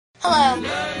Hello,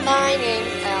 my name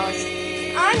is Alice.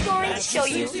 I'm going to show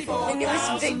you the newest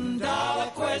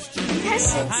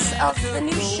contestants of the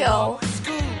new show,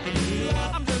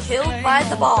 Killed by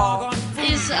the Ball.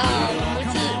 What's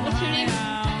her name?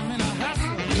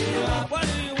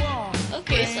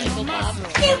 Okay, Psycho Bob.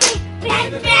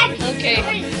 Okay.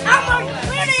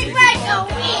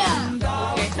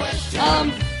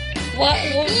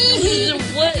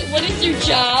 What is your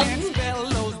job?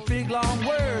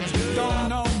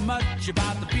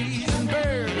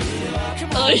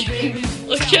 Oh,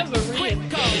 you're Maria.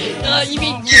 You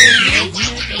mean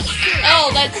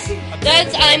oh,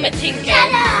 that's I'm a Tinker.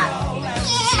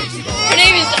 Her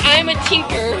name is I'm a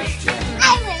Tinker.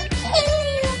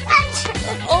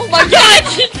 Oh my God!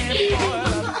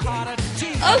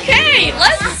 Okay,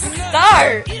 let's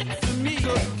start.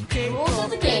 The rules of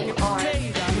the game are that you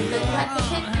have to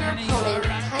hit your opponent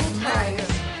 10 times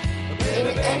in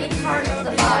any part of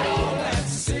the body.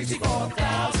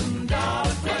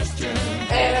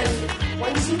 And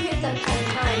once you hit them 10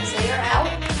 times, they are out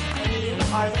and you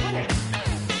are the winner.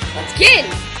 Let's begin.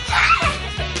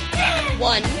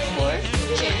 1 for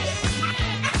Chase.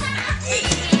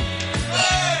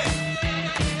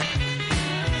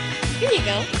 Here you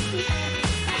go.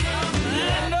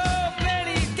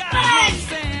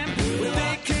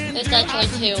 That's actually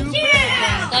 2.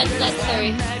 That's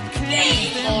 3.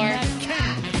 4.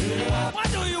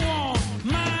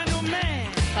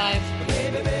 5.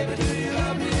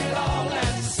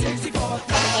 6.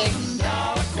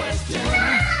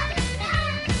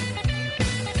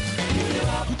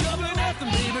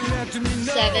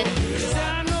 7.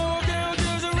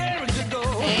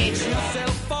 8.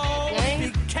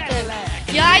 9. 10.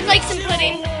 Yeah, I'd like some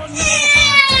pudding.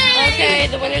 Okay,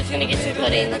 the winner's gonna get some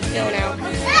pudding. Let's go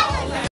now.